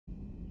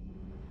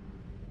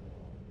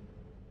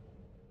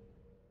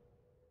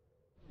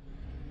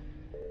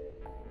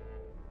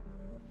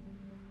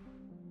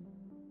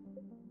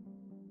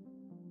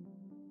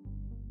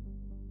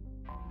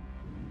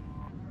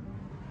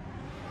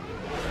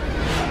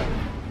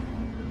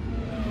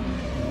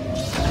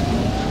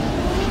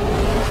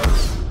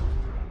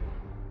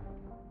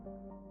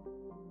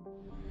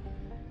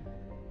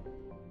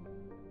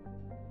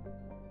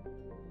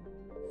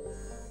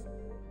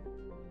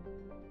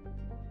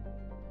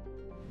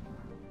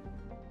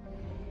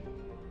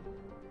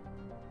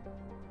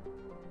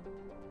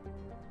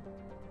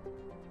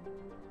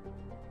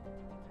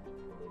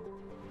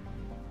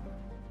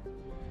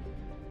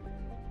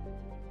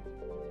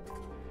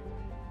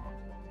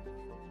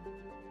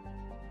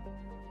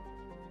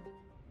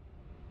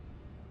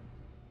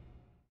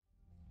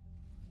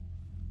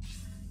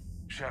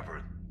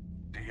Shepard,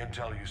 the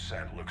intel you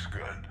sent looks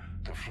good.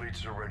 The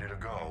fleets are ready to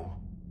go.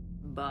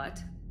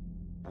 But?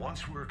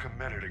 Once we're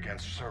committed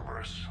against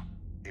Cerberus,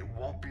 it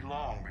won't be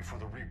long before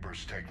the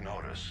Reapers take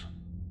notice.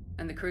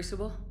 And the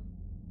Crucible?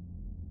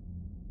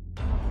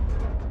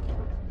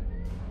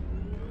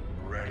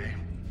 Ready,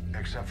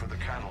 except for the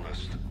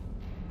catalyst.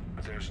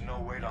 But there's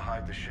no way to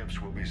hide the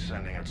ships we'll be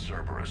sending at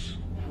Cerberus.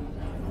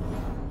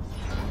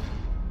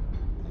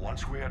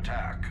 Once we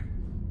attack,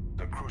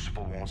 the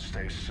Crucible won't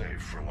stay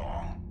safe for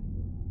long.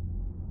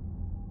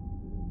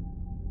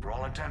 For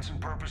all intents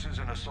and purposes,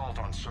 an assault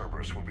on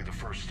Cerberus will be the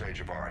first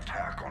stage of our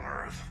attack on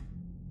Earth.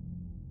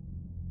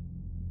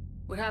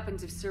 What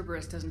happens if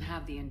Cerberus doesn't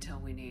have the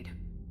intel we need?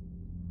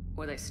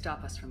 Or they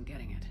stop us from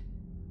getting it?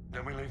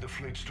 Then we lead the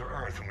fleets to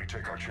Earth and we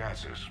take our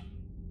chances.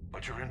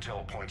 But your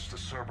intel points to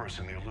Cerberus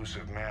and the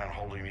Illusive Man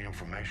holding the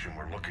information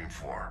we're looking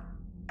for.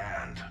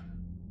 And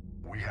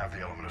we have the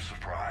element of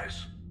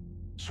surprise.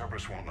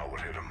 Cerberus won't know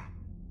what hit him.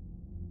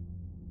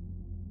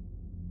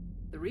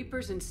 The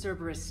Reapers and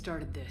Cerberus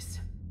started this.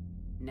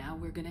 Now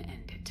we're gonna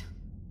end it.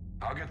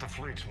 I'll get the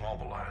fleets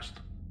mobilized.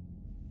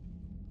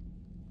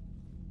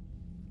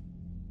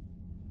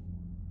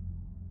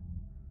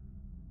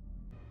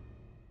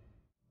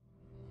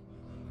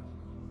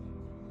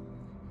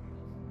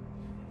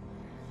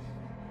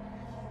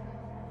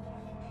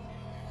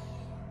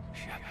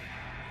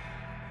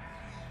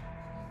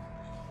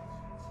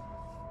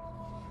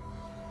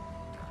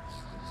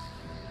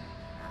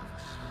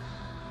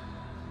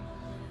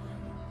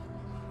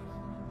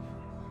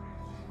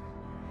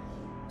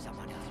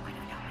 Someone else might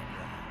have done it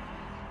wrong.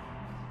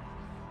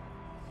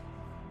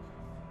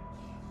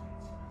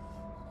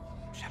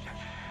 Shepard.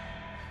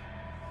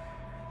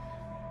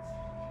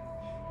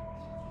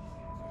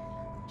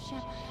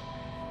 Shepard.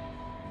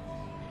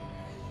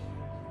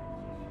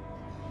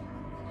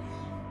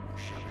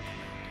 Shepard.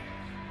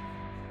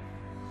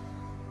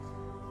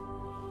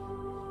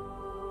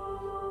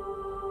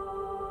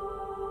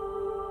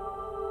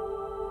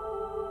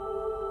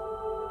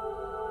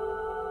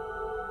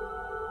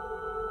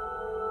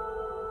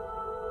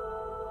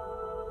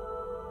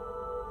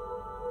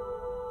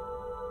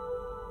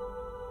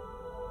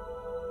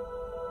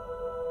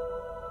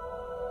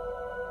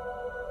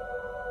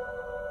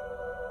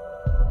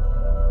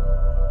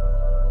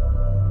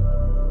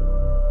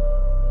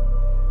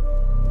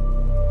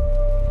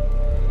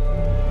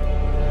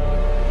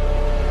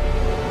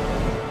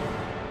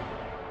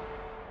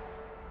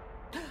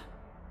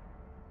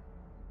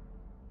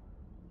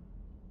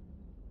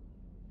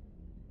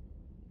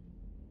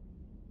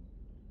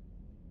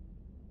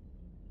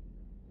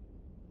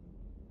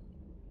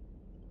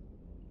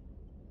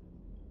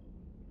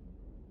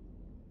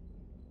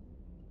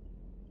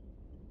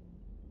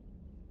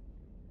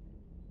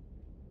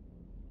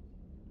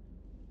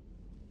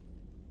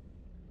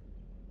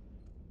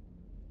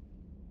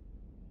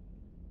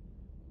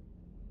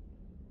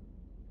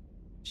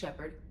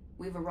 Shepard,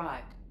 we've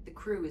arrived. The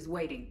crew is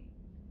waiting.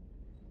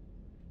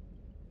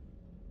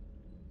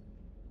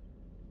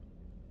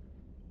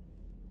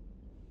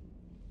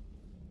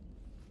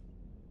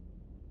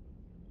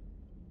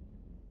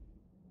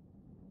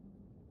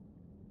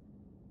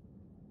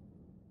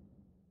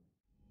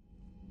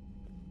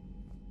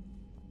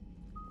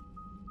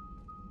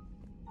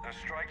 The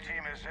strike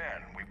team is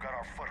in. We've got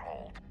our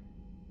foothold.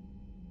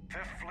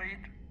 Fifth Fleet,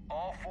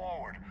 all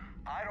forward.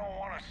 I don't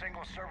want a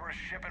single Cerberus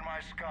ship in my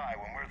sky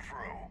when we're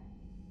through.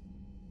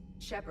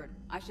 Shepard,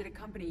 I should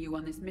accompany you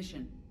on this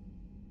mission.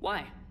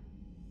 Why?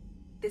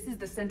 This is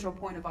the central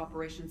point of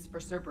operations for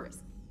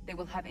Cerberus. They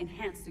will have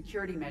enhanced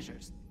security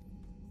measures.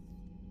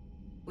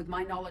 With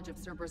my knowledge of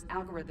Cerberus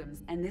algorithms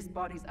and this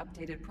body's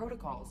updated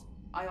protocols,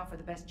 I offer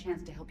the best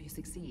chance to help you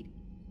succeed.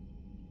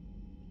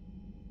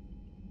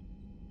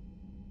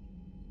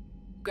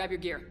 Grab your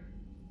gear.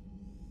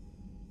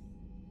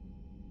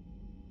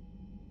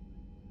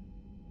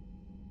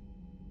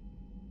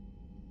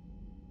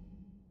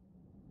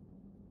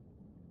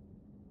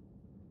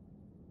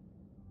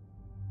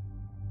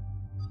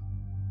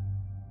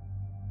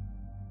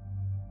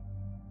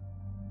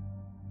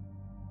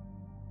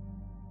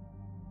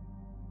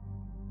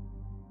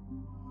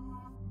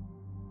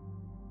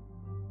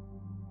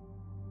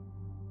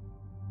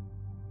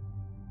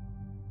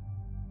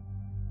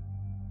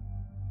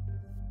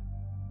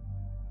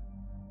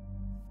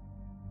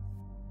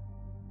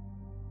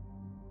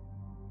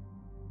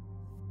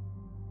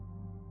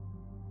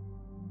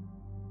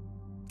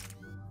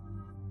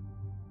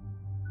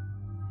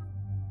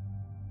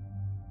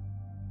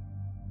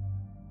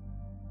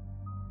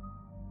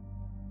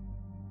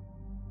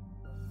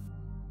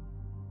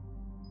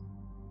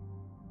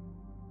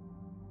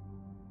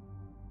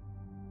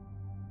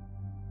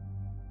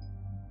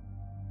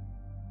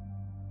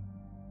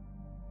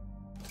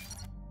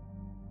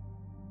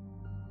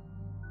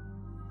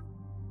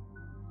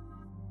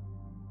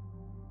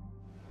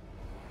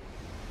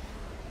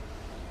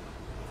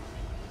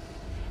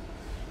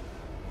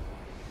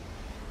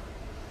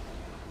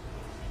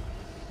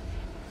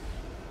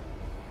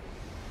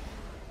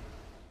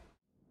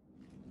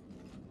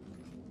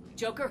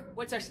 Joker,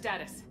 what's our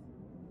status?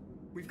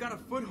 We've got a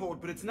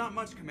foothold, but it's not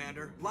much,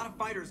 Commander. A lot of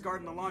fighters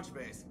guarding the launch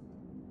base.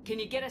 Can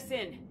you get us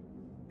in?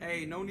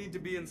 Hey, no need to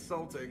be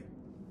insulting.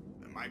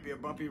 It might be a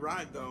bumpy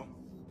ride, though.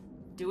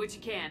 Do what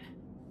you can.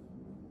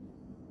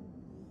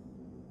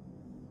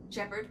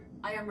 Shepard,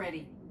 I am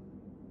ready.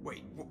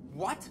 Wait,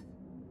 what?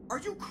 Are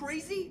you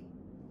crazy?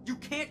 You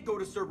can't go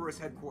to Cerberus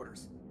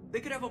headquarters. They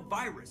could have a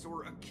virus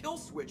or a kill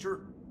switch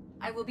or...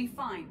 I will be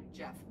fine,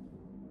 Jeff.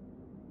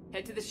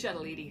 Head to the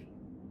shuttle, Edie.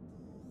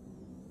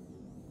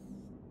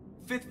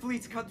 Fifth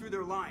Fleet's cut through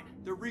their line.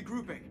 They're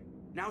regrouping.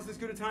 Now's as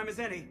good a time as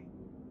any.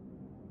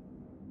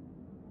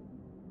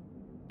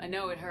 I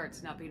know it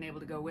hurts not being able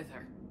to go with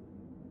her.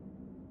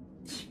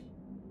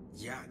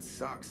 Yeah, it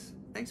sucks.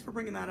 Thanks for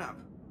bringing that up.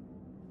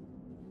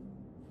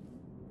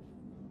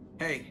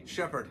 Hey,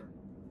 Shepard.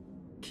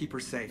 Keep her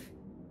safe.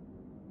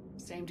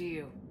 Same to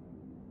you.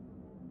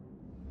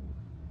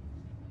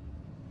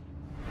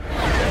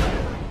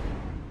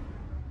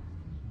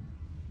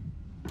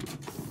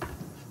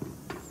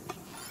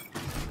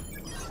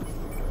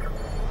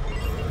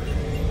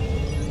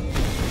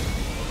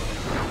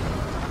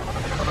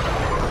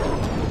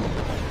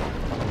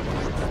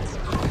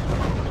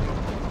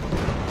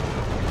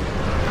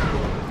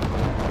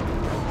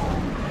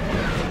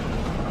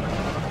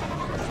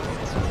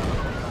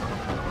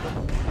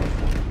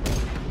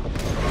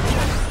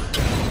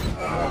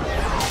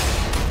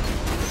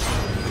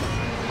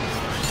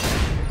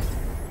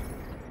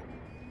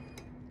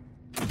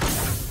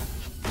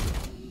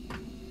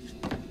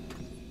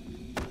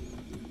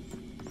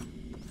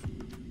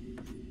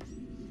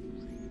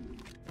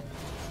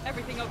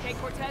 Everything okay,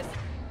 Cortez?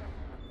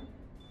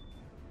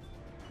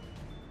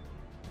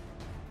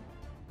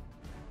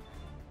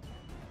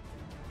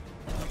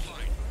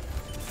 Fine.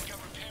 We got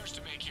repairs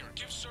to make here.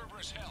 Give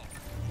Cerberus help.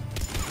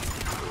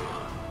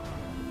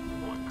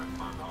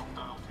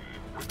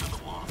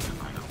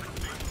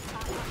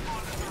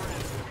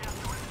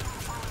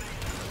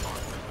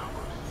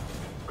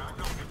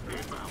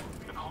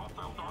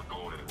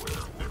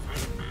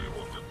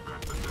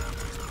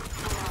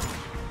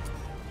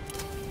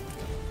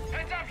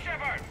 Heads up,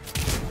 Shepard!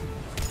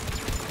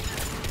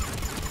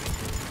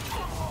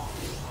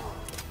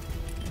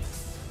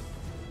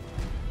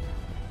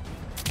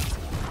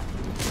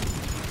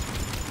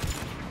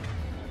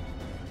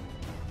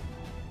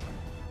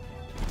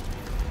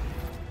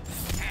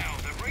 Hell,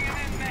 they're bringing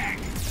in Mac!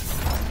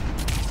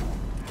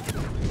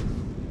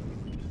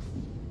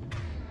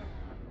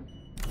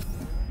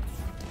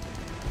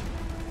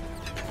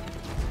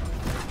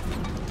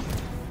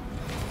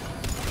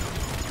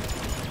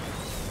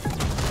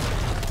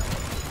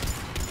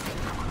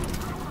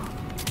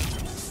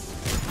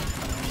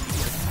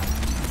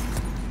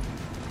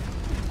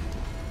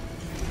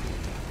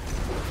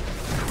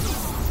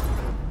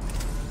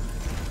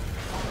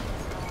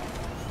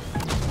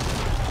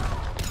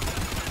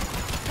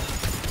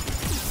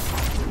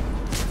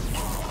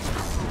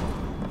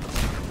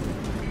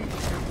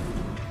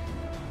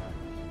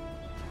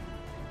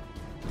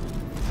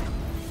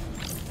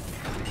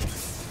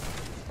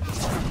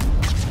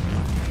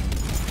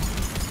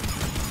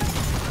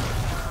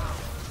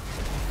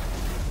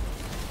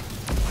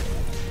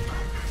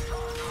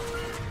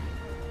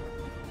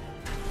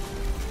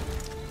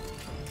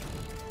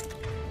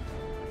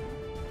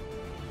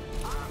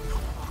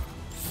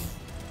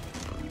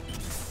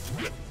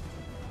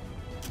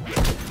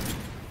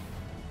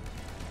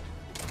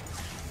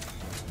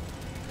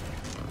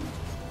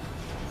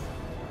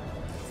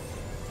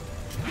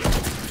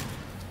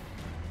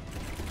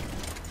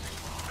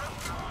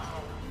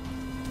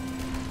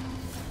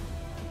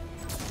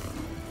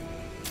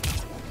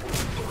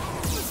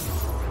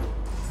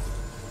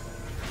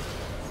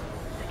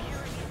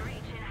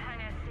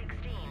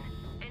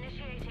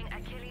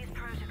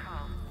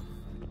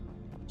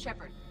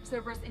 Shepard,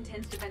 Cerberus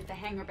intends to vent the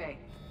hangar bay.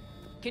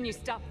 Can you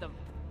stop them?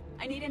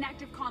 I need an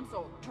active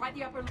console. Try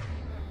the upper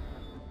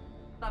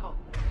level.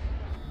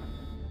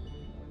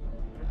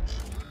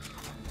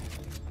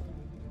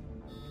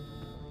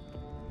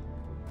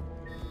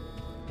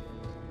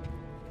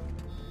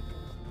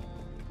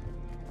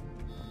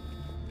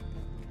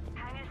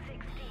 Hangar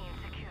 16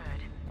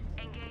 secured.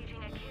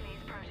 Engaging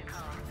Achilles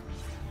protocol.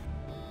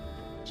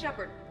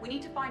 Shepard, we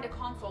need to find a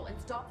console and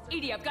stop...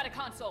 Edie, I've got a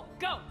console.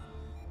 Go!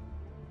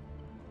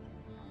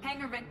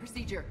 Hangar vent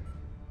procedure.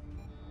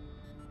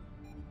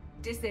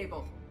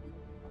 Disabled.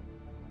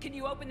 Can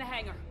you open the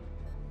hangar?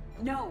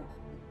 No.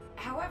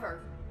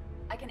 However,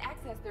 I can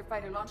access their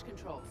fighter launch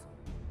controls.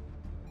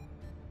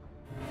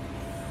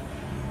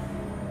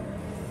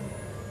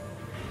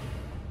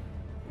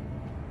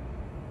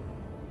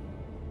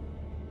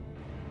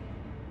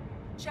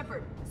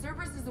 Shepard,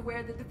 Cerberus is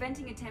aware that the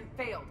venting attempt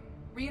failed.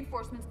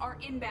 Reinforcements are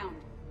inbound.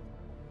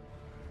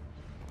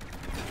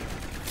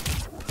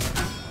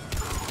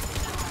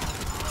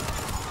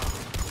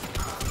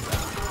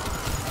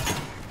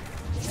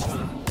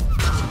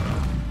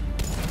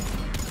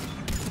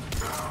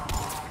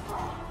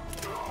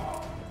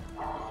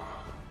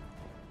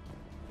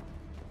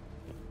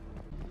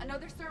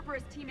 Another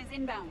Cerberus team is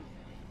inbound.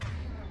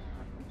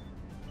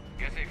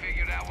 Guess they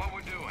figured out what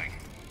we're doing.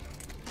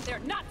 They're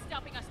not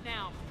stopping us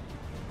now!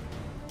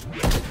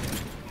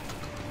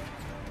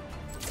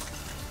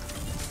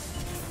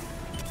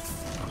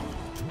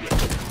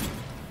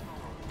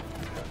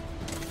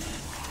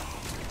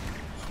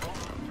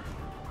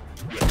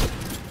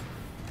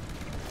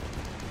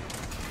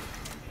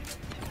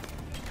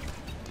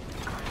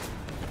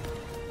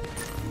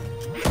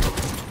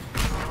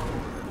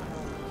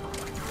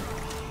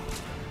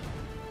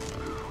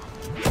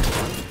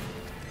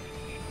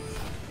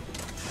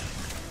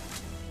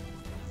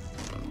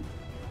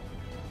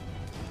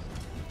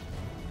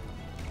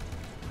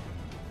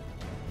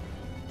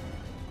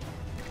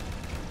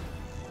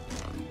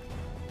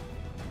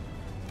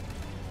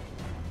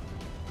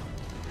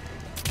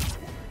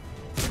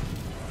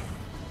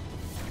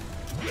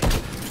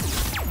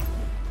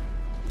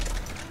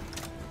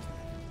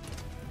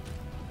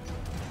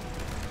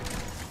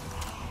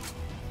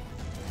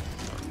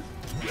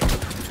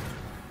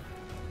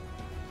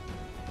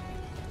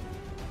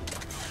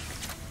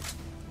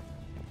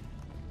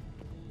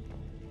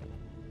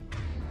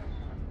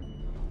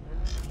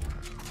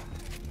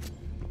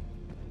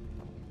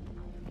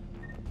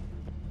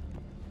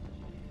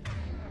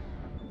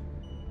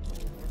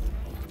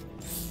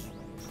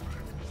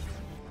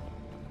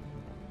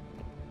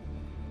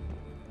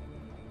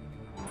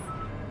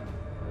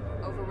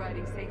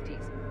 Overriding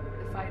safeties.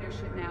 The fighter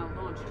should now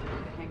launch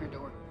toward the hangar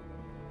door.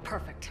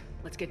 Perfect.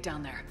 Let's get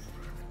down there.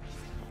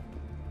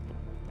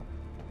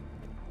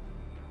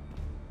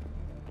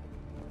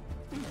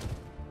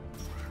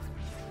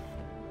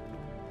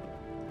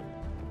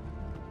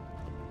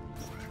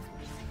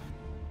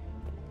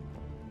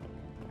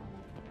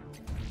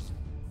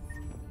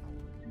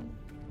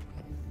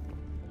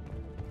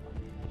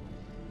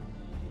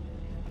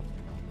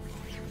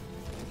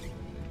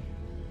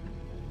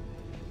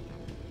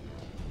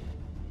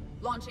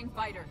 Launching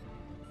fighter.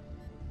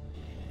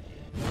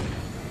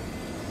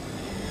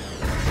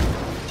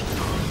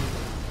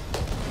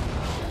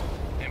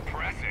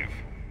 Impressive.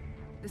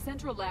 The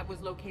central lab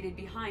was located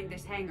behind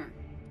this hangar.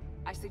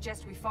 I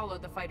suggest we follow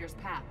the fighter's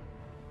path.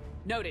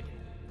 Noted.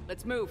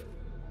 Let's move.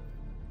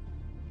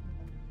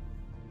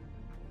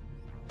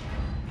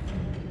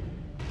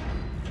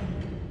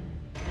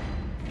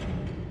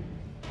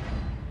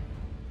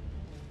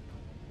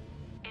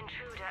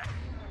 Intruder.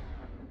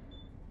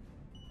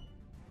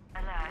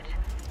 Alert.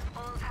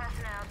 All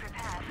personnel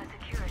prepare for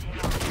security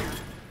lockdown.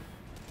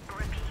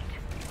 Repeat.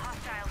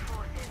 Hostile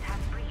forces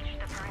have breached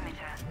the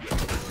perimeter.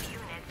 All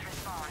units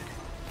respond.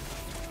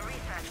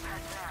 Research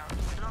personnel.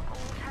 Lock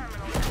all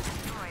terminals and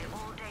destroy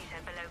all data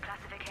below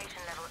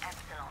classification level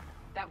Epsilon.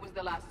 That was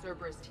the last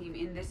Cerberus team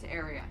in this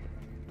area.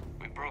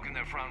 We've broken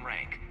their front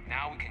rank.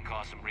 Now we can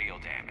cause some real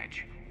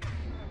damage.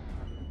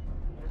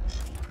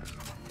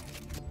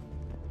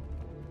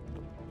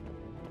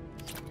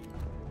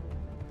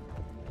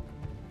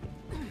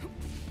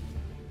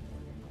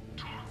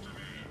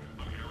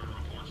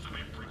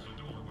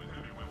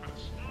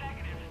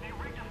 Negative. They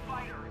rigged a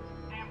fighter.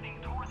 Damn thing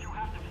tore through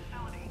half the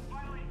facility.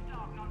 Finally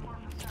stopped not far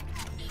from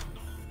Central.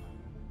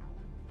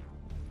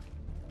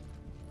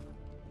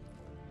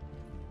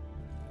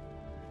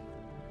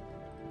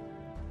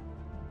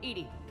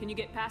 Edie, can you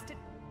get past it?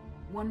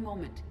 One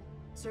moment.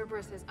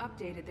 Cerberus has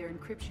updated their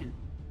encryption.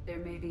 There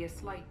may be a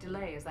slight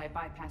delay as I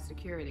bypass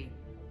security.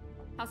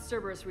 How's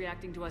Cerberus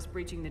reacting to us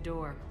breaching the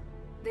door?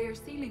 They are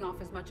sealing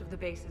off as much of the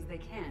base as they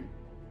can.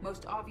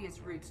 Most obvious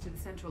routes to the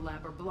central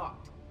lab are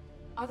blocked.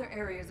 Other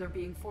areas are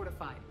being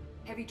fortified.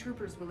 Heavy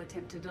troopers will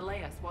attempt to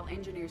delay us while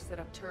engineers set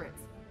up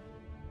turrets.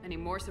 Any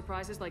more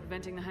surprises like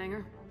venting the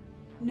hangar?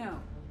 No.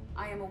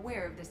 I am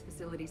aware of this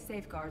facility's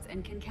safeguards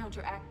and can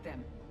counteract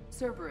them.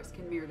 Cerberus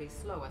can merely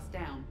slow us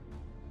down.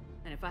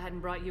 And if I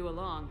hadn't brought you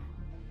along...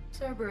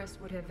 Cerberus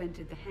would have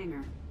vented the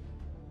hangar.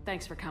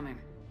 Thanks for coming.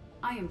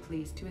 I am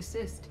pleased to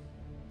assist.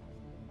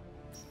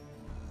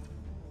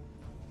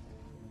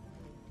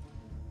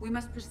 We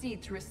must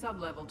proceed through a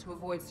sub-level to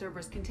avoid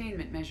Cerberus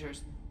containment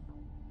measures.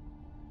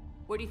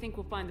 Where do you think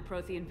we'll find the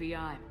Prothean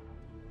VI?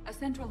 A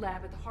central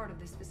lab at the heart of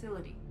this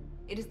facility.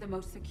 It is the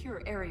most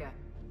secure area.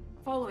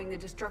 Following the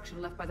destruction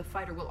left by the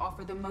fighter will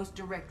offer the most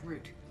direct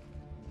route.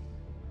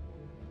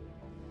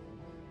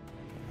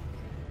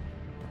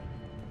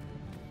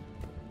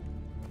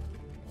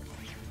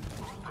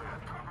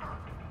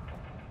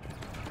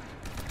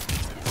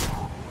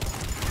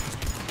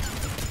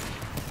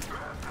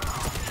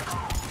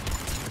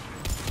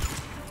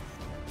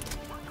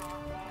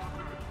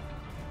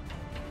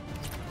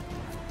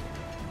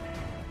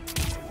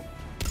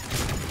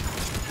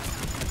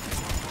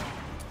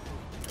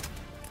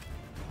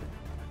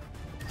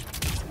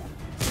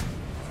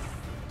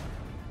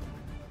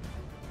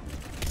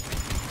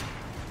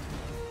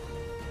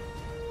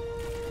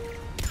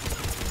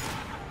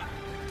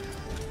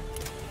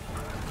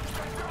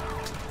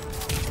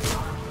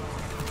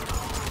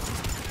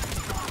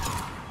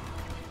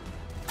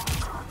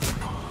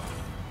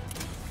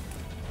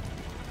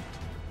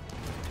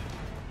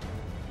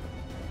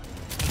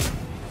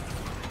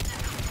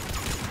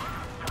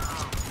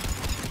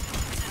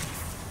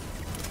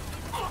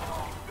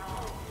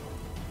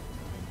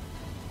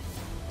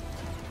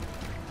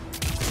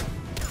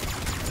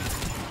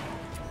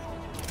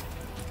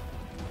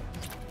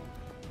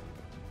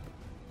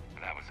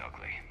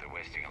 They're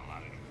wasting a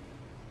lot of...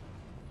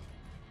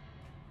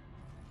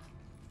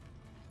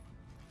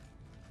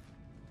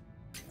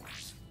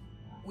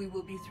 We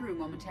will be through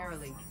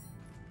momentarily.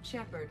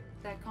 Shepard,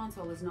 that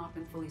console has not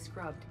been fully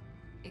scrubbed.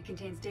 It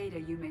contains data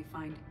you may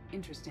find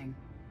interesting.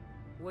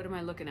 What am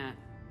I looking at?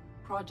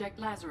 Project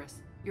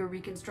Lazarus, your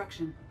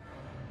reconstruction.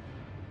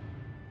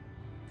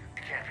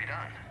 It can't be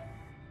done.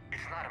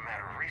 It's not a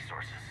matter of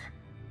resources.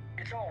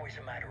 It's always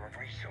a matter of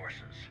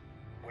resources.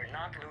 We're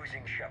not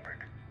losing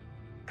Shepard.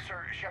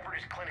 Sir, Shepard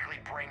is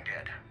clinically brain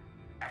dead.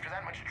 After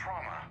that much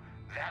trauma,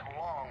 that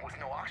long with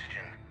no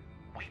oxygen,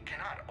 we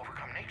cannot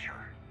overcome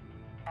nature.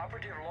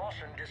 Operative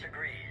Lawson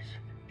disagrees.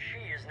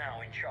 She is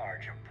now in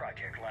charge of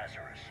Project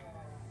Lazarus.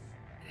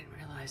 I didn't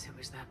realize it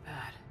was that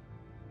bad.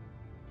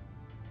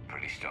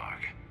 Pretty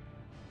stark.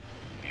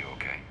 You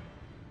okay?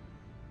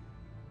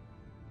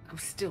 I'm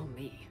still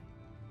me.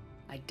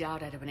 I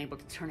doubt I'd have been able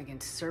to turn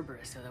against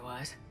Cerberus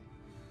otherwise.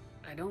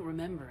 I don't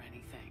remember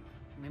anything.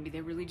 Maybe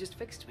they really just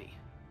fixed me.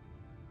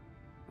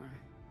 Or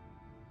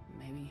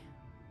maybe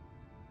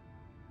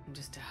I'm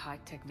just a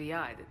high-tech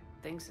VI that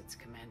thinks it's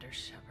Commander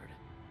Shepard.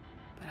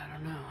 But I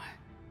don't know.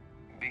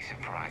 Be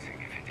surprising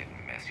if it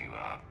didn't mess you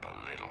up a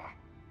little.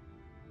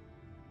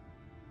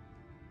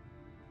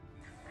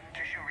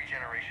 Tissue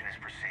regeneration is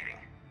proceeding.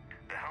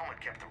 The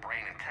helmet kept the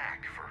brain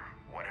intact for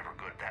whatever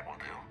good that will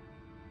do.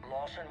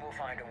 Lawson will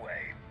find a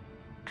way.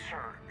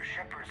 Sir,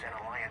 Shepard's an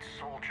Alliance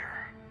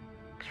soldier.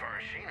 As far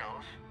as she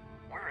knows,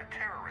 we're a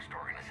terrorist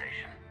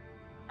organization.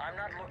 I'm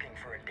not looking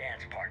for a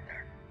dance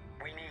partner.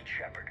 We need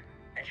Shepard,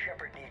 and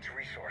Shepard needs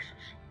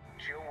resources.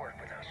 She'll work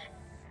with us.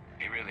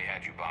 He really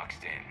had you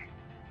boxed in.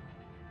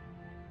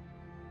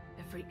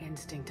 Every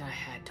instinct I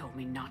had told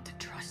me not to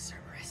trust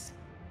Cerberus.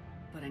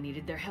 But I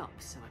needed their help,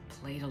 so I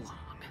played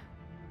along.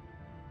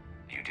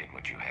 You did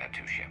what you had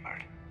to,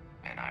 Shepard.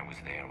 And I was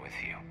there with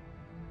you.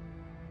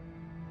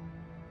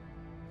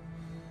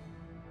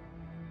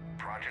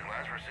 Project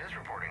Lazarus is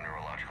reporting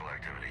neurological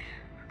activity.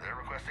 They're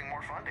requesting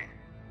more funding.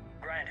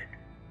 Granted.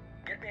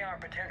 Get me our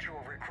potential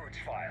recruits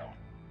file.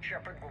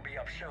 Shepard will be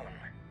up soon.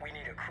 We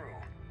need a crew.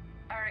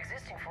 Our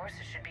existing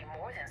forces should be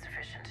more than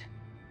sufficient.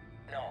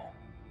 No.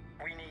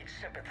 We need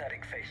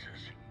sympathetic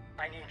faces.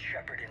 I need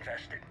Shepard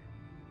invested.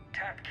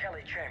 Tap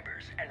Kelly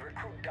Chambers and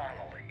recruit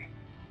Donnelly.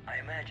 I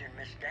imagine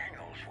Miss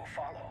Daniels will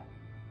follow.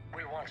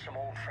 We'll want some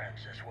old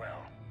friends as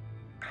well.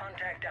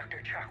 Contact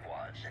Dr.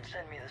 Chakwas and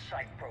send me the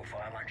psych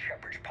profile on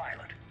Shepard's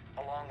pilot,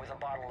 along with a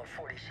bottle of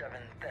 47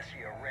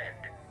 Thessia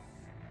Red.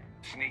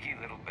 Sneaky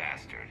little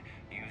bastard.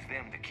 Use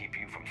them to keep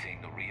you from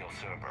seeing the real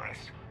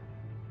Cerberus.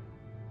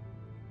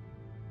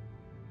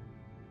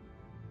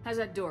 How's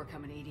that door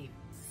coming, Edie?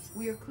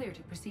 We are clear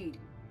to proceed.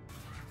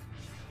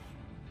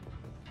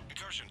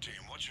 Incursion team,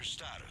 what's your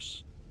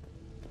status?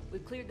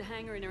 We've cleared the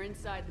hangar and are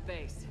inside the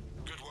base.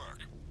 Good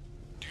work.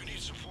 Do you need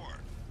support?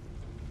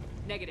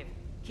 Negative.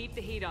 Keep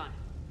the heat on.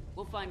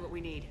 We'll find what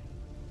we need.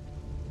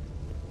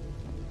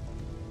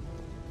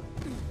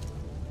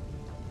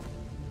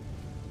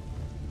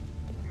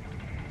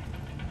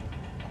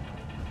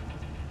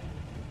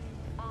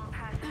 All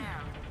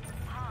personnel.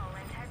 Hull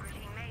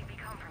integrity may be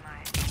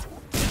compromised.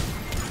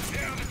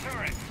 Down the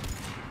turret!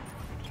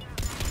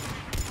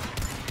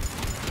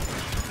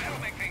 That'll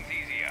make things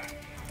easier.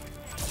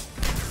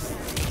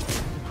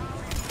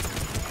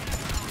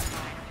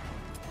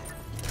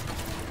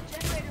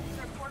 Generator for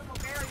their portable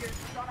barriers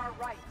is on our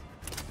right.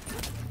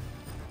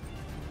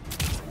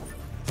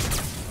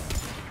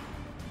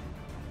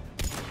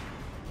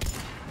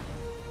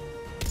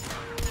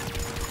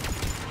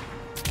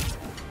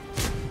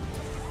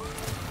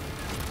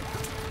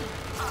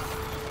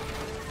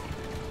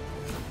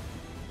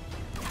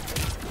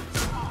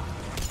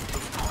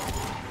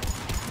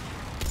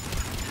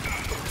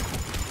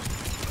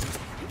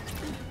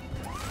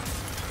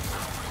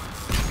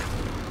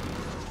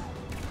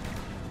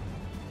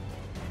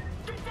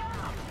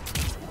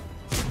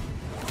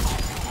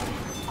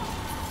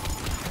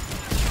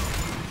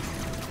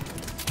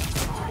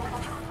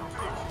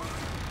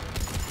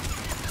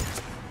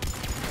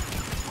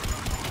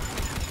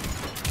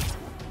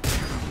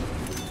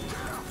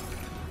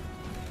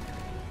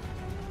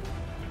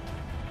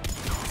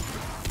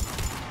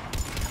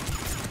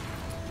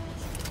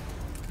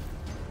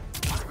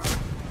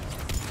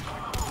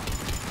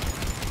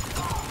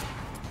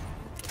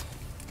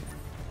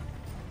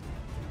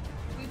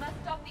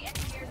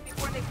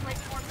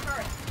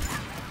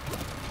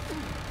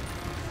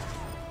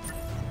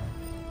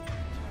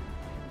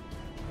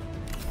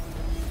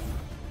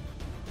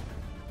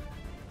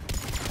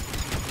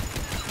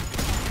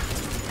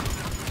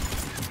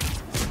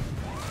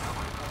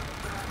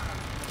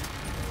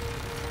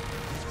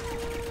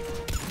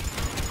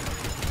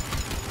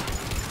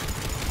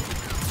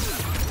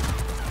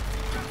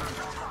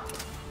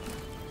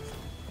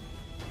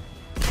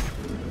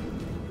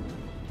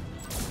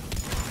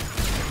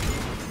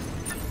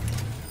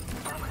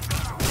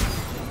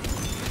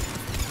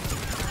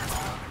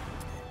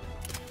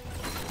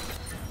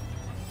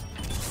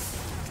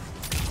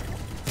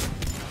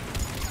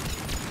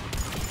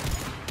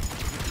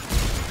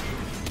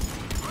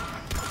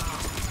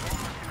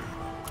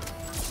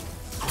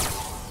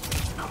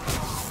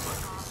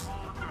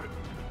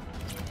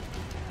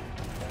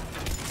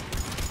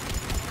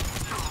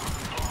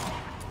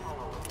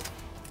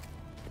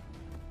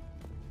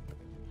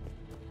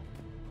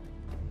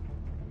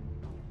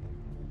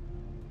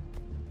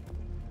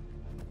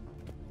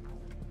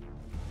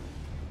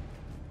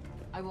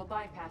 I will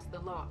bypass the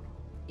lock.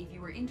 If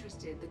you are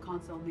interested, the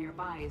console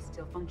nearby is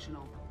still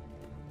functional.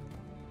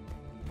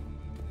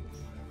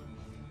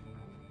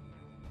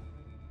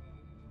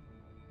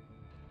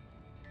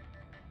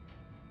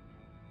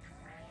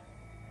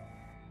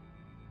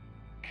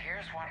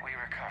 Here's what we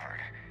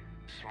recovered.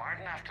 Smart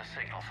enough to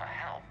signal for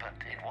help, but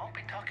it won't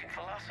be talking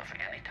philosophy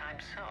anytime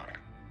soon.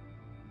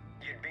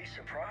 You'd be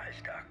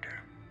surprised,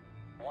 Doctor.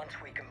 Once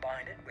we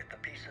combine it with the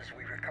pieces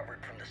we recovered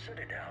from the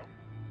Citadel...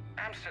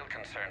 I'm still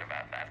concerned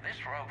about that.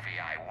 This rogue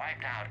VI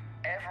wiped out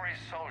every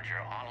soldier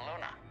on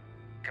Luna.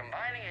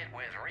 Combining it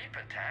with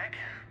Reaper tech,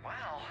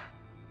 well...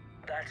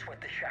 That's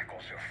what the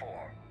shackles are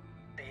for.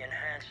 The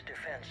enhanced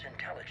defense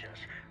intelligence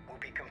will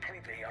be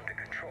completely under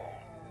control.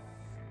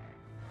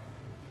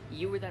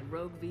 You were that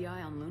rogue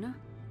VI on Luna?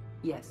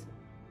 Yes.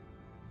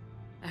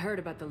 I heard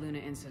about the Luna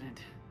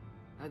incident.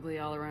 Ugly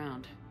all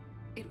around.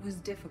 It was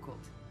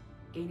difficult.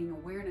 Gaining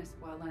awareness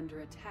while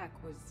under attack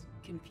was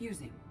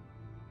confusing.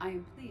 I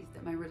am pleased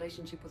that my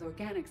relationship with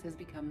organics has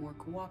become more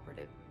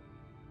cooperative.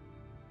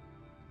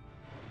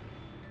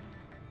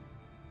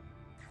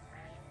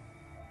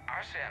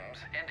 Our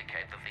sims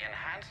indicate that the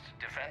enhanced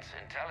defense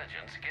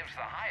intelligence gives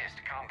the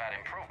highest combat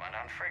improvement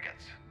on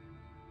frigates.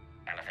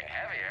 Anything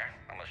heavier,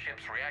 and the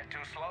ships react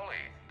too slowly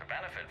to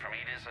benefit from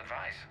Edie's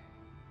advice.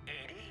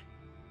 Edie?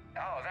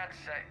 Oh, that's,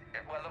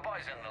 well, the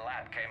boys in the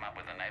lab came up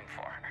with a name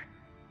for her.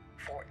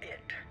 For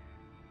it.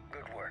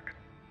 Good work.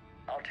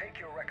 I'll take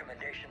your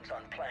recommendations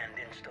on planned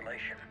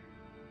installation.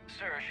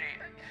 Sir,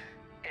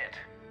 it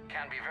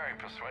can be very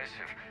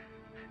persuasive.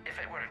 If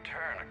it were to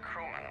turn a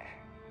crewman,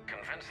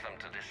 convince them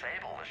to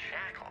disable the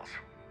shackles,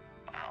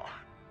 well...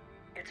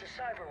 It's a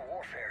cyber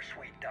warfare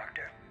suite,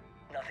 Doctor.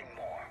 Nothing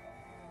more.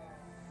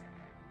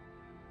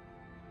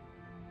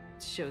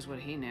 Shows what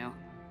he knew.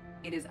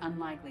 It is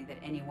unlikely that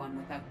anyone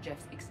without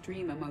Jeff's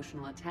extreme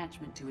emotional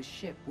attachment to his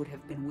ship would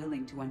have been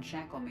willing to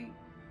unshackle me.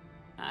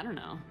 I don't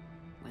know.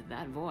 With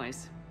that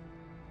voice.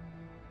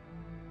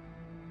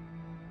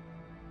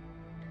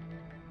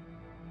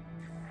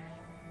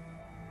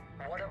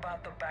 What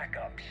about the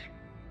backups?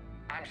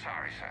 I'm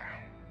sorry, sir.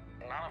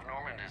 None of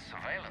Normandy's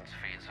surveillance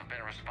feeds have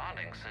been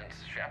responding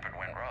since Shepard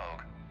went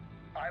rogue.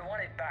 I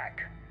want it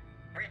back.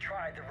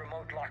 Retry the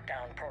remote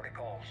lockdown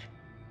protocols.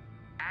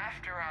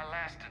 After our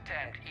last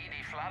attempt,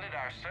 Edie flooded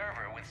our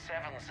server with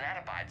 7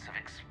 zettabytes of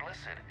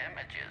explicit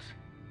images.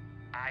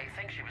 I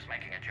think she was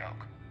making a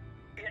joke.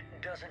 It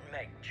doesn't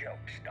make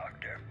jokes,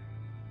 Doctor.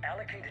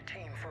 Allocate a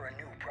team for a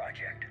new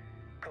project.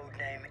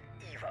 Codename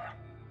Eva.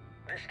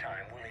 This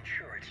time we'll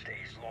ensure it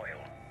stays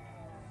loyal.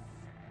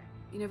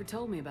 You never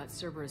told me about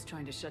Cerberus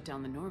trying to shut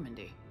down the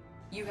Normandy.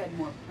 You had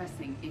more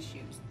pressing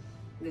issues.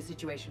 The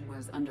situation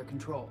was under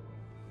control.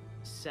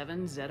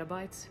 7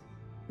 zettabytes?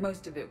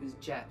 Most of it was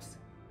Jeff's.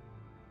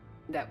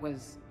 That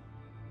was...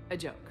 a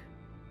joke.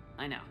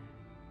 I know.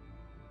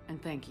 And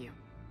thank you.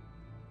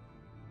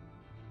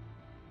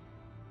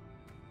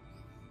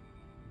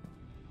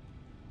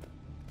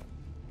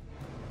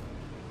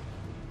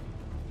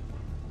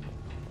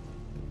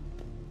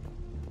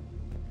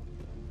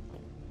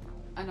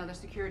 Another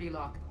security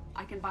lock.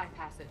 I can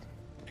bypass it.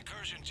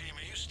 Incursion team,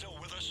 are you still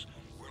with us?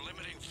 We're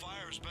limiting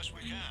fire as best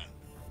we can.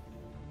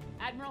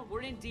 Admiral,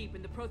 we're in deep,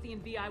 and the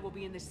Prothean VI will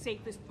be in the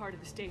safest part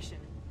of the station.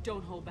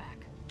 Don't hold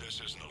back.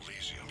 This isn't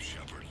Elysium,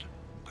 Shepard.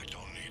 I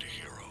don't need a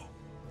hero.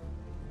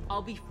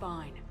 I'll be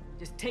fine.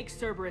 Just take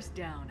Cerberus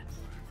down.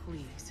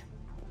 Please.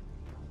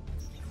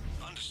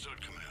 Understood,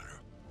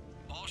 Commander.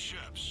 All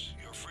ships,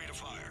 you're free to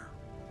fire.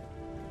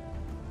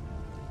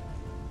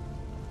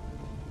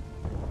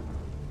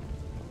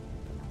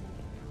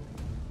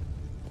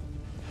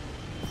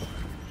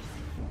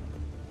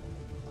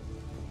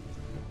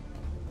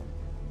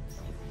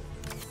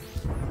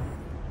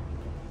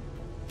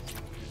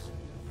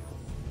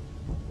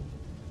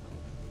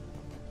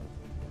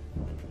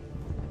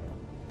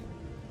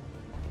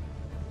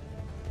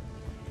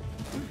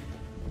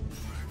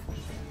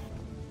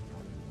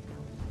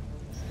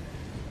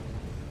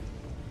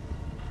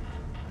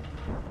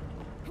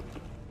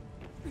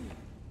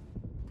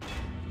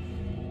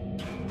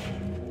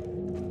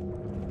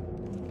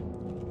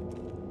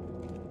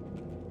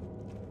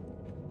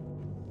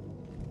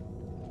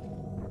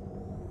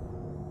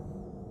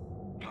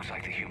 Looks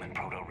like the human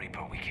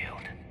proto-reaper we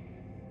killed.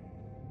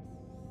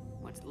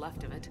 What's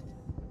left of it.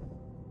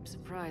 I'm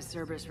surprised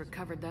Cerberus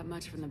recovered that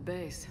much from the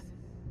base.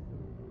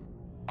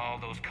 All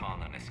those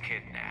colonists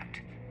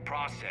kidnapped,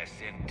 processed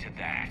into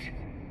that.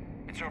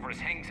 And Cerberus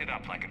hangs it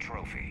up like a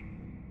trophy.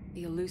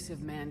 The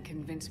Illusive Man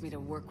convinced me to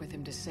work with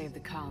him to save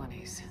the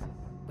colonies.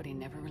 But he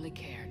never really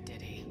cared,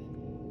 did he?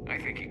 I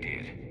think he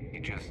did. He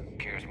just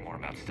cares more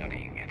about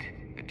studying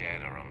it. The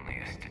dead are only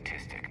a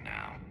statistic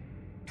now.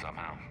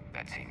 Somehow,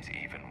 that seems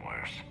even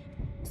worse.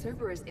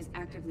 Cerberus is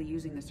actively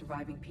using the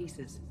surviving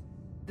pieces.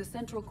 The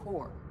central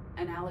core,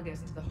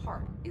 analogous to the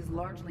heart, is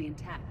largely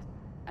intact.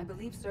 I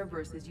believe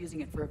Cerberus is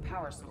using it for a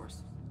power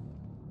source.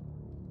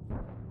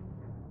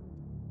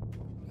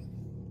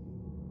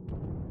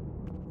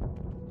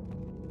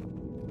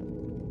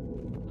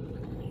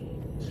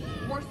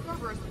 More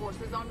Cerberus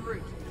forces en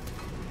route.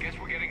 Guess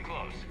we're getting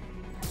close.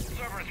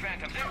 Cerberus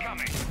Phantoms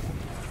incoming!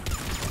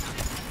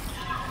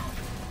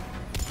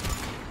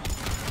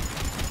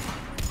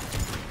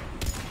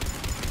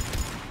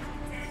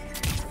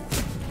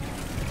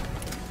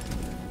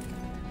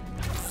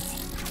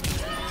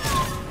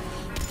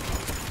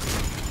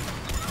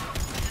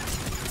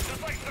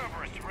 Just like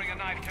Cerberus to bring a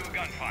knife to a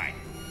gunfight.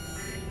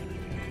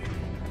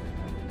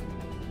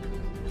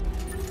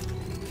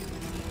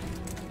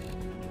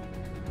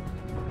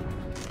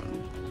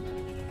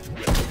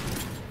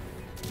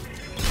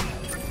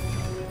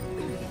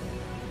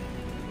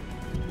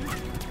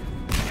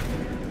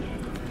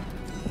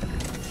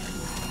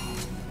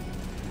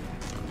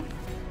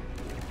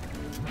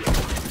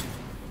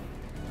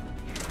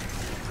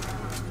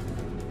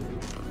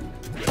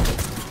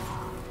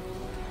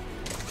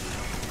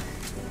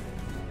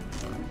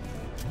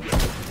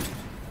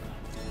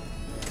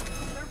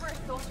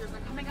 Soldiers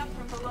are coming up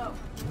from below.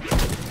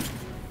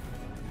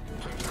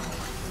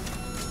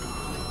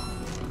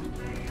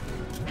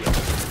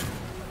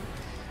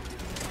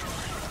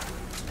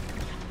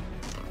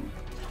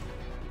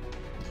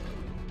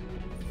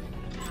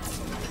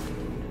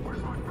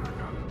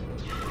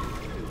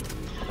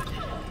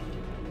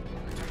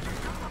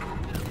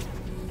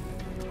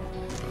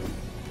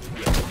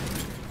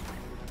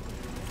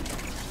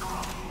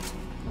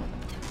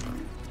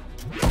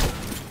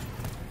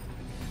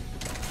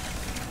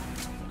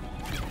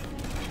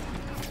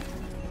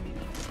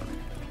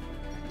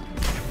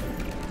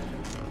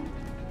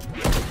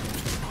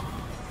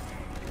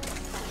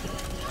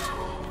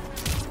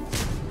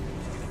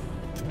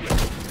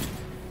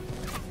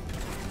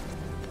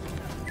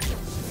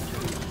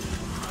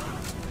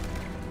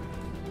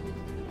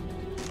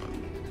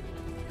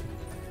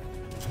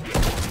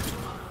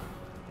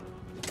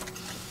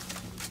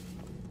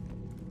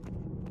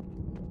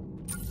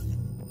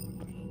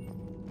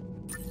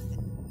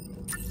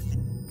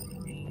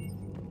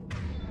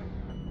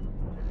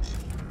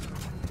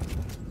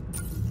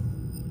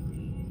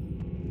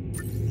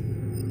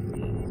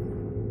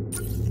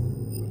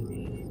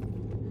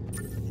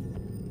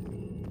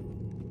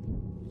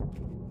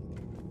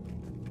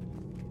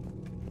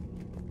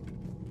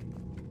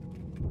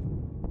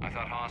 I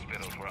thought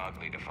hospitals were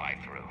ugly to fight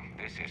through.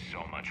 This is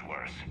so much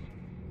worse.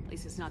 At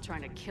least it's not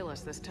trying to kill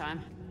us this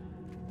time.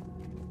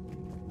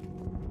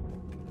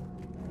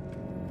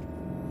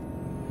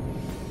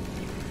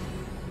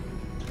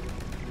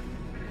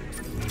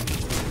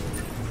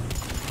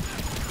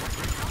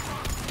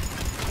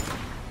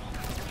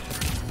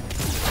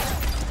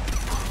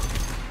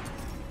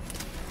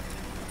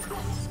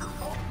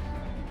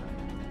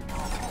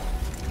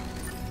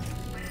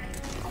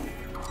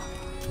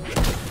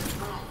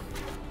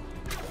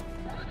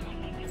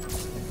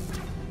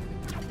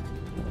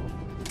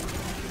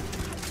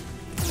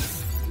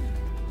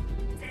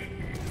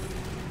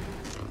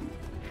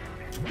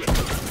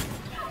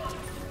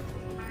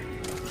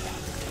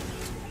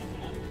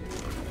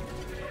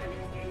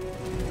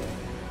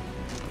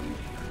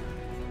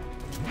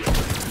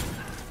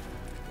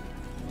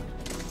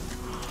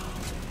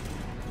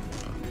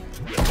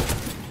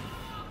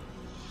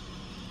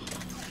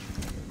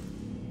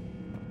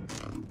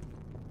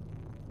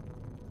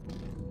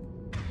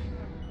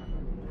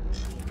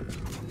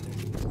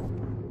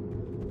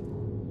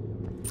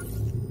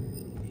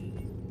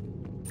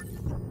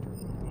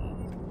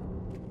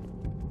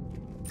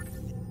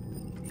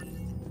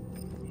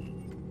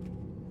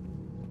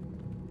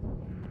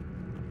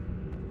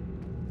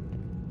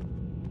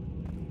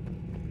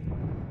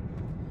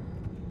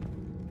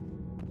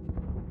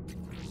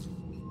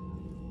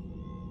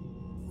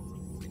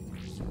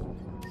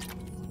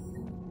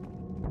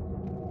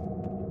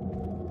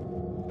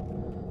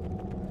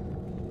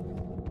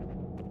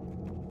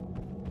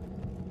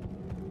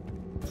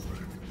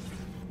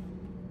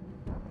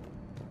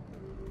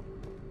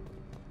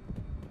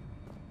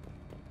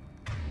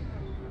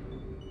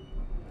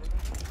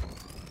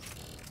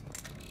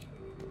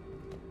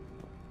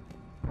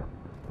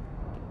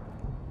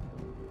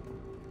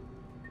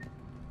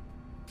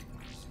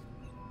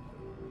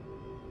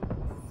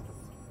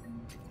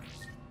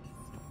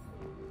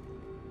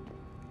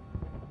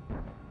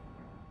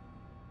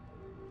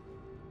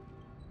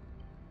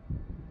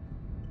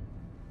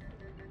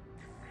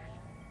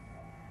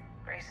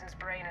 Grayson's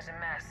brain is a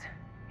mess.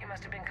 He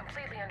must have been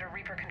completely under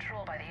Reaper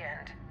control by the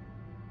end.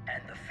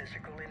 And the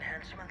physical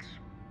enhancements?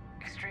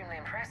 Extremely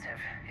impressive,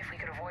 if we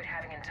could avoid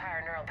having entire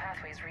neural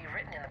pathways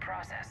rewritten in the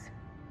process.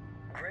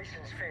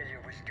 Grayson's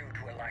failure was due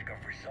to a lack of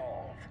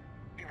resolve.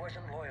 He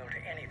wasn't loyal to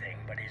anything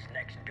but his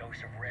next dose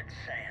of red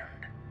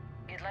sand.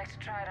 You'd like to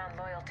try it on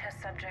loyal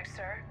test subjects,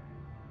 sir?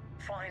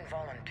 Find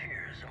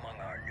volunteers among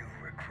our new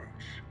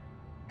recruits.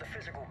 The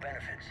physical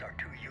benefits are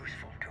too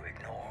useful to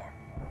ignore.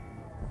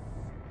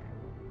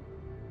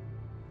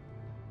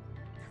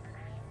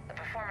 The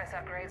performance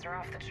upgrades are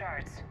off the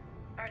charts.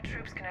 Our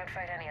troops can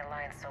outfight any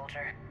Alliance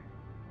soldier.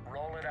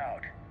 Roll it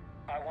out.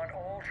 I want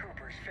all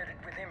troopers fitted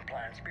with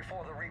implants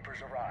before the Reapers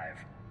arrive.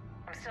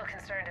 I'm still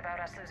concerned about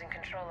us losing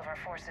control of our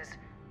forces.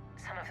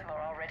 Some of them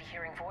are already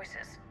hearing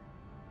voices.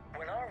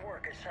 When our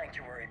work at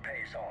Sanctuary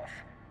pays off,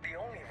 the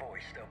only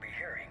voice they'll be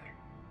hearing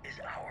is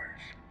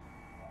ours.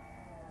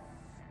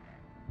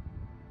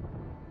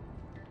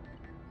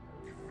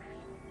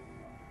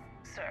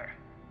 Sir,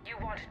 you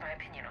wanted my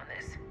opinion on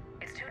this.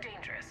 It's too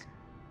dangerous.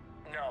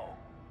 No,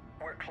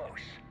 we're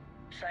close.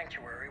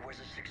 Sanctuary was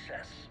a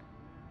success.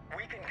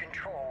 We can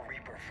control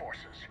Reaper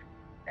forces.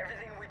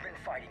 Everything we've been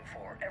fighting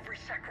for, every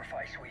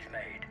sacrifice we've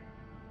made,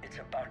 it's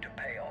about to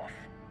pay off.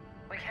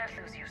 We can't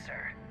lose you,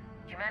 sir.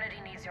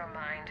 Humanity needs your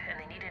mind, and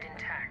they need it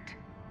intact.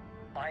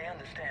 I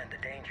understand the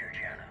danger,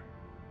 Jana.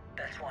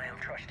 That's why I'm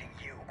trusting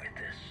you with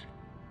this.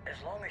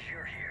 As long as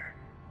you're here,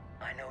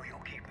 I know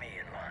you'll keep me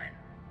in line.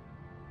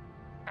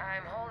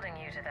 I'm holding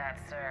you to that,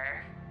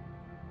 sir.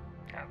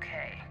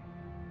 Okay.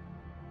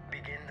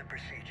 Begin the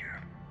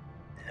procedure.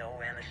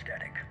 No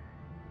anesthetic.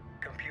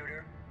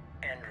 Computer,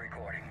 end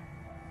recording.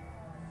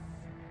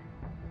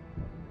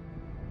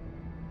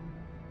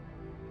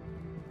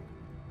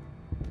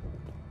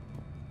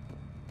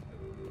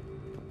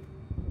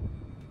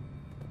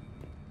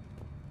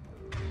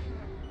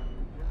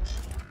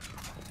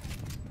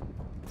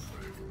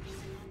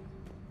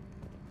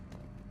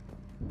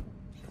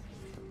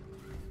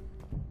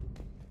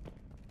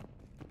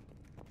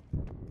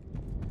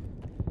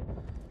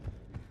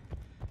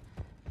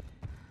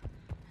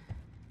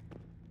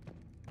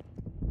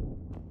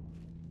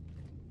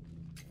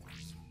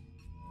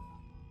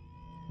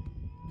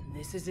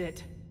 This is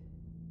it.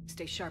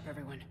 Stay sharp,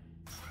 everyone.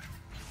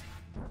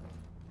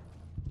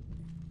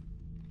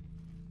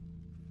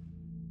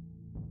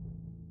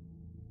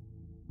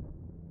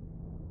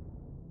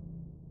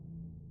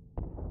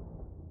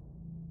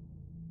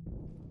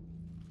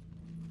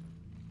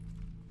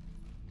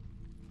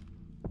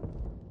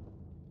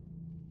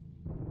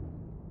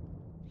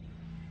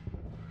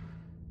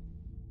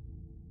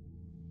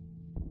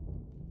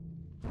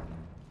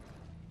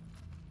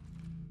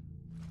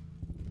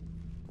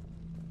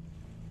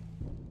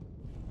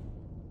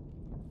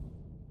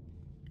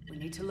 We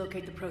need to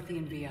locate the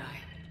Prothean VI.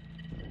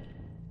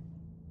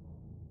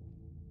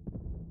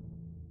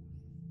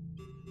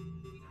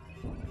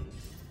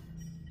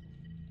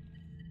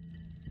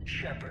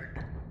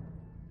 Shepard,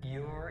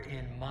 you're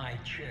in my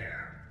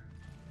chair.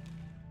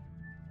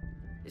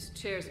 This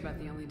chair's about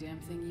the only damn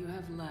thing you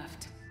have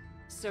left.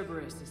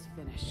 Cerberus is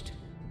finished.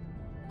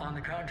 On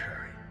the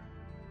contrary,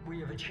 we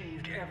have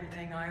achieved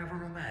everything I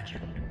ever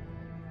imagined.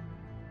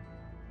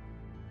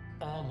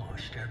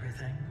 Almost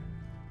everything.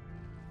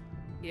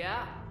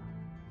 Yeah.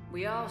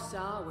 We all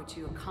saw what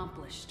you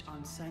accomplished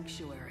on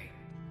Sanctuary.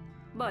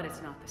 But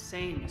it's not the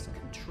same as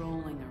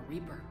controlling a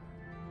Reaper.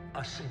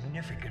 A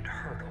significant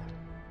hurdle.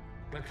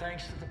 But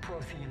thanks to the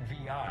Prothean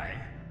VI,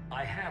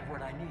 I have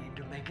what I need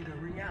to make it a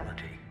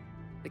reality.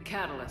 The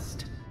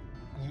Catalyst.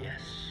 Yes.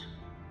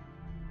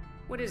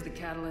 What is the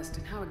Catalyst,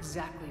 and how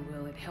exactly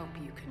will it help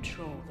you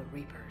control the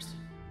Reapers?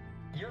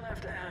 You'll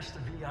have to ask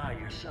the VI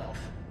yourself.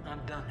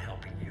 I'm done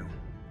helping you.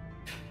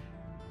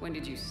 When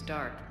did you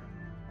start?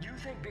 You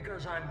think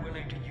because I'm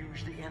willing to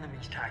use the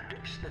enemy's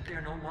tactics that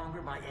they're no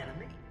longer my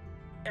enemy?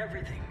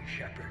 Everything,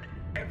 Shepard,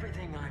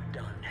 everything I've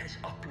done has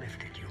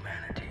uplifted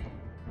humanity.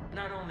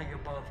 Not only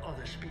above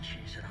other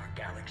species in our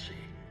galaxy,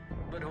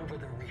 but over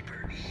the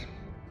Reapers.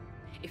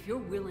 If you're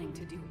willing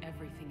to do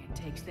everything it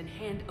takes, then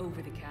hand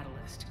over the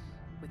Catalyst.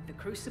 With the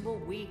Crucible,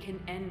 we can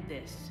end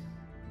this.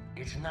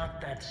 It's not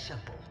that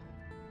simple.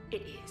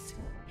 It is.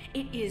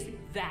 It is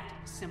that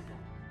simple.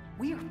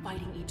 We are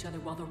fighting each other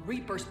while the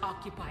Reapers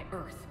occupy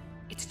Earth.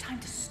 It's time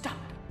to stop.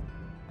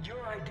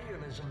 Your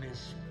idealism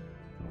is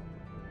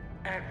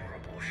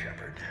admirable,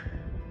 Shepard.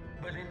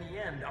 But in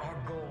the end, our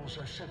goals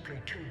are simply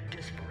too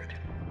disparate.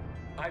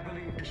 I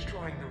believe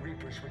destroying the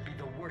Reapers would be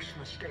the worst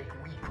mistake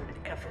we could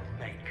ever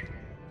make.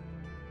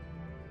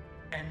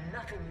 And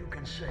nothing you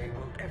can say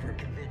will ever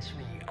convince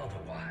me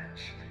otherwise.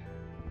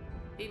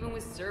 Even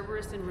with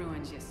Cerberus in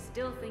ruins, you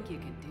still think you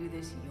can do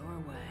this your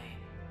way.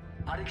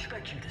 I'd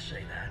expect you to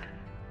say that.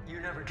 You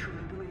never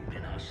truly believed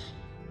in us.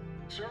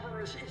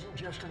 Cerberus isn't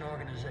just an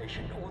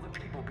organization or the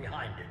people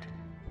behind it.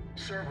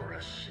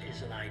 Cerberus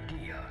is an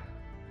idea.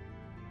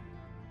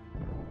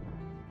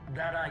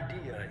 That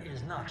idea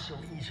is not so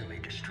easily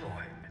destroyed.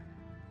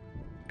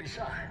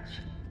 Besides,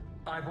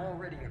 I've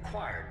already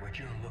acquired what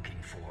you're looking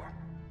for.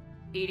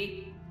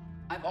 Edie,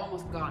 I've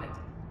almost got it.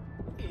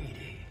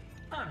 Edie,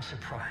 I'm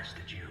surprised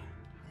at you,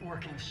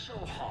 working so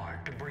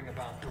hard to bring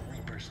about the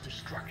Reaper's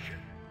destruction.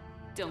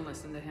 Don't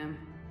listen to him.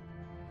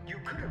 You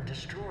could have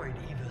destroyed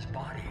Eva's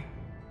body,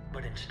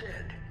 but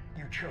instead,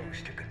 you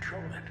chose to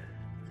control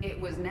it. It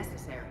was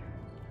necessary.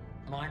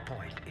 My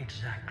point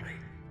exactly.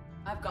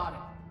 I've got it.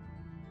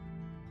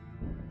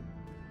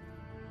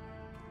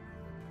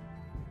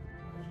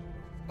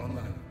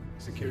 Online.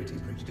 Security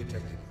breach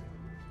detected.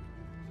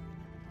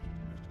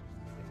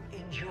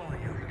 Enjoy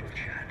your little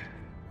chat,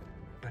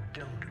 but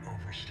don't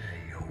overstay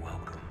your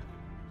welcome.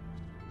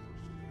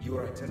 You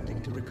are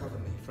attempting to recover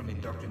me from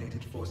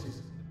indoctrinated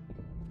forces?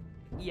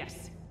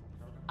 Yes.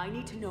 I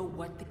need to know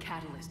what the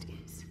Catalyst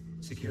is.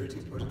 Security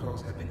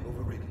protocols have been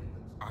overridden.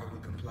 I will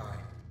comply.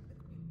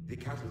 The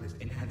catalyst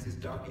enhances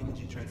dark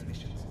energy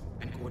transmissions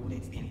and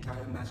coordinates the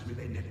entire mass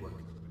relay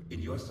network.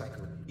 In your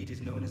cycle, it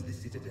is known as the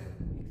Citadel.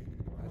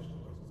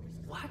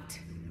 What?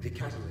 The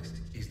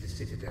catalyst is the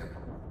Citadel.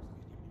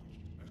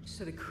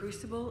 So the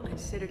Crucible and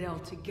Citadel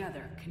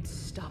together can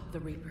stop the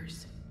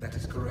Reapers. That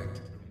is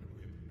correct.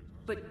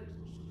 But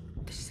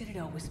the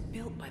Citadel was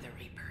built by the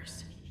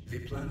Reapers. The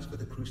plans for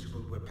the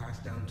Crucible were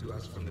passed down to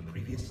us from the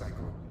previous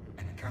cycle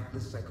and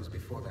countless cycles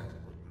before that.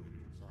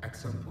 At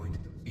some point,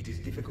 it is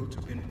difficult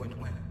to pinpoint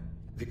when,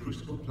 the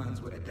Crucible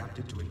plans were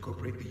adapted to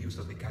incorporate the use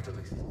of the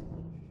catalyst.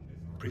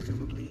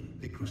 Presumably,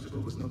 the Crucible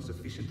was not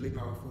sufficiently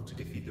powerful to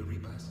defeat the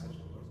Reapers.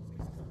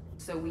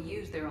 So we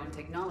used their own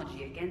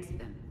technology against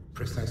them.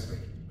 Precisely.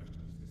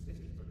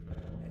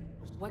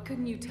 Why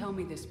couldn't you tell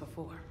me this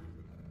before?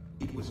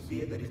 It was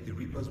feared that if the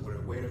Reapers were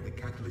aware of the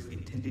catalyst's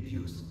intended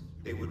use,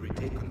 they would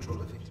retake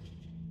control of it.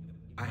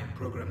 I am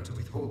programmed to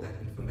withhold that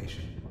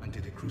information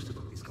until the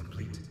Crucible is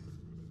complete.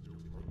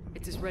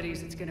 It's as ready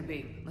as it's gonna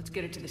be. Let's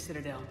get it to the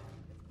Citadel.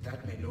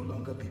 That may no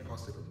longer be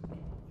possible.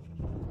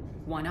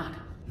 Why not?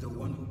 The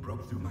one who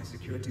broke through my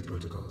security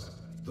protocols,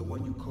 the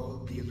one you call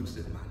the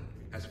Illusive Man,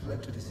 has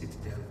fled to the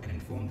Citadel and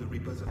informed the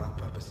Reapers of our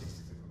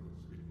purposes.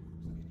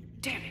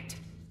 Damn it!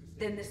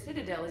 Then the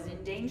Citadel is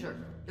in danger.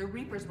 The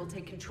Reapers will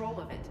take control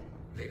of it.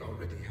 They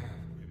already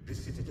have. The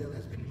Citadel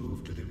has been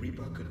moved to the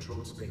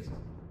Reaper-controlled space.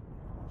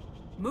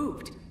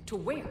 Moved? To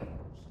where?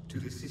 To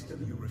the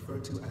system you refer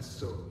to as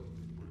Sol.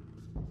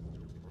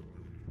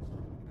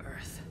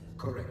 Earth.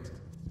 Correct.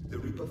 The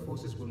Reaper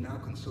forces will now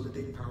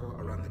consolidate power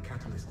around the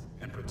catalyst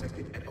and protect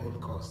it at all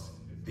costs.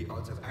 The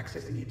odds of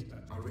accessing it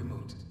are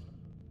remote.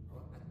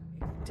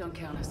 Don't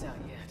count us out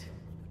yet.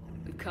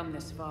 We've come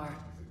this far,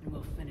 and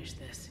we'll finish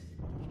this.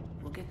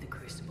 We'll get the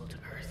Crucible to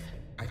Earth.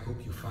 I hope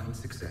you find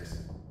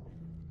success.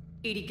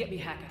 Edie, get me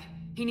Hackett.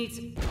 He needs...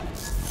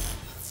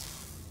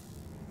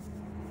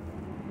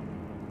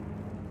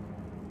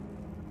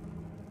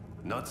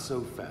 Not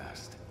so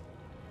fast.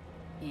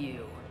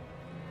 You.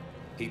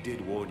 He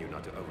did warn you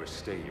not to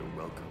overstay your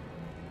welcome.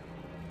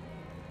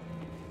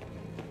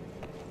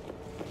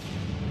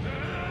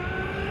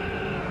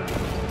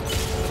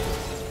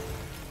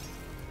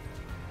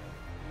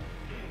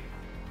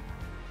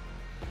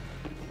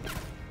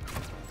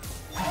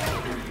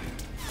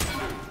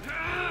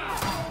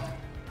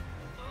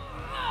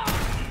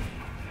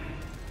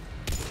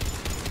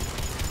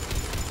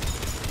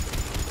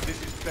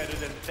 This is better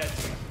than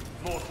deadly.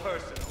 More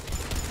personal.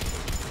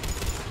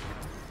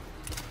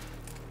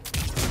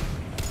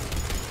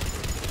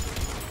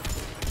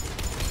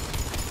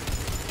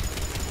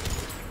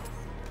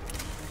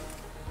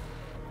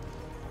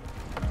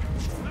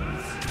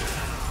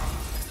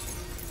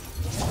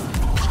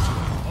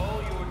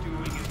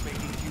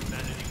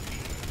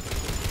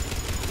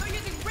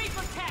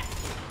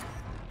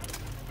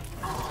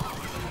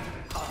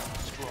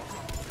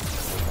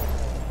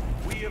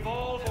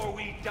 Evolve or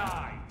we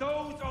die.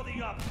 Those are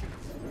the options.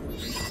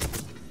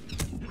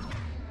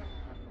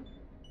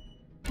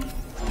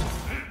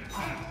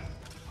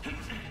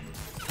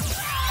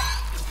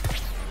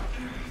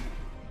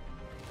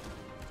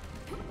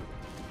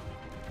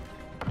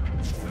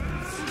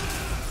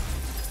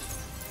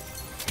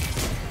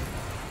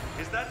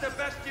 Is that the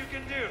best you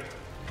can do?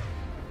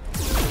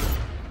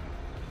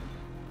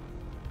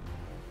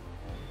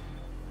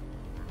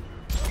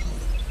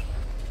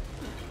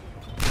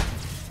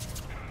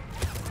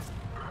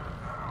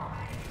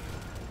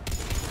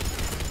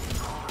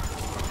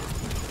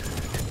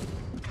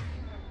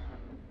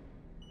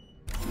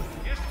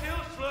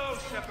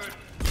 Shepard.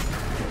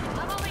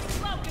 I'm only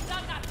slow because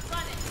I'm not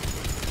running.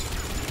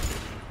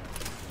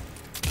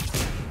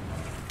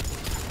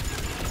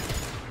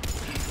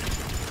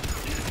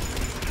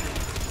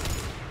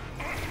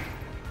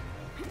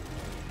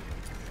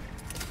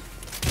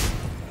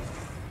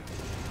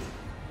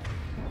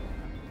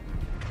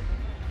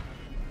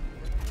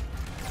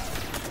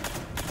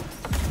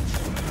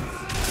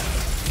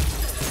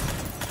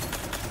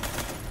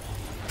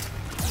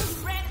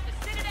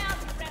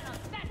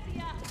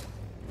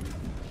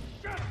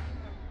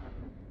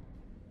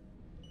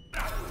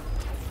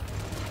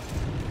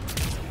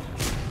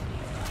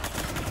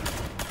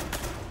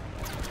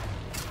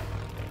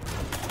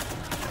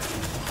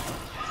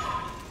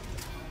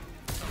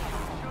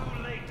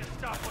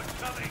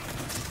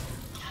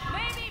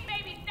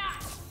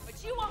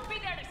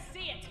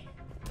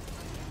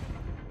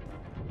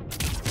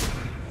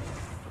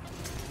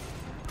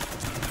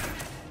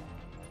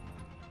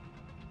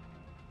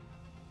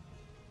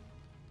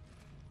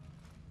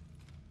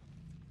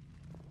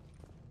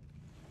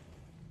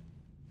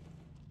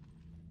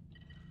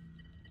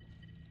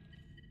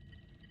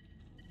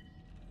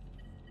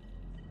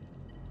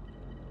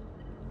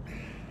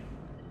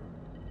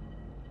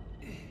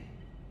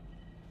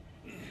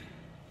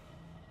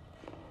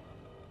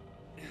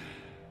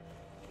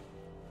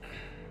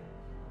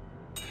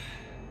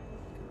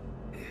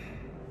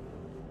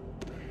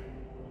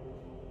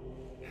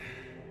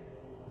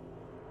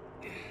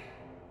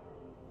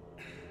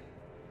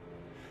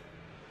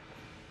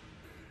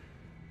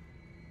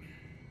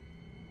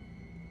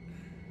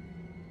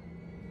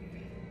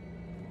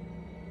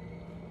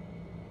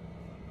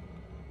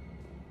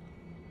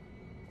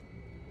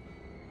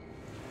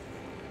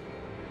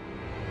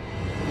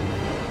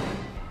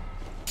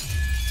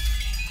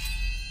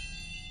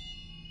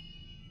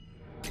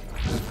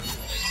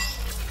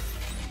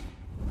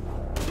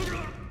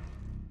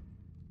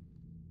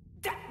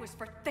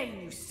 for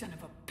Thane, you son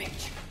of a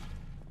bitch!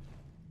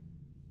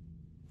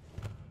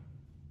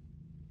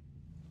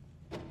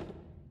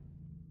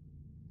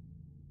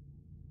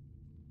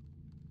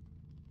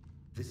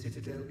 The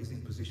Citadel is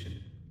in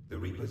position. The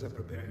Reapers are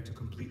preparing to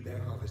complete their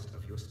harvest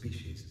of your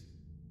species.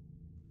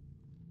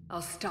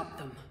 I'll stop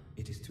them.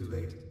 It is too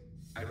late.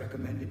 I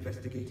recommend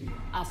investigating.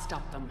 I'll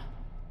stop them.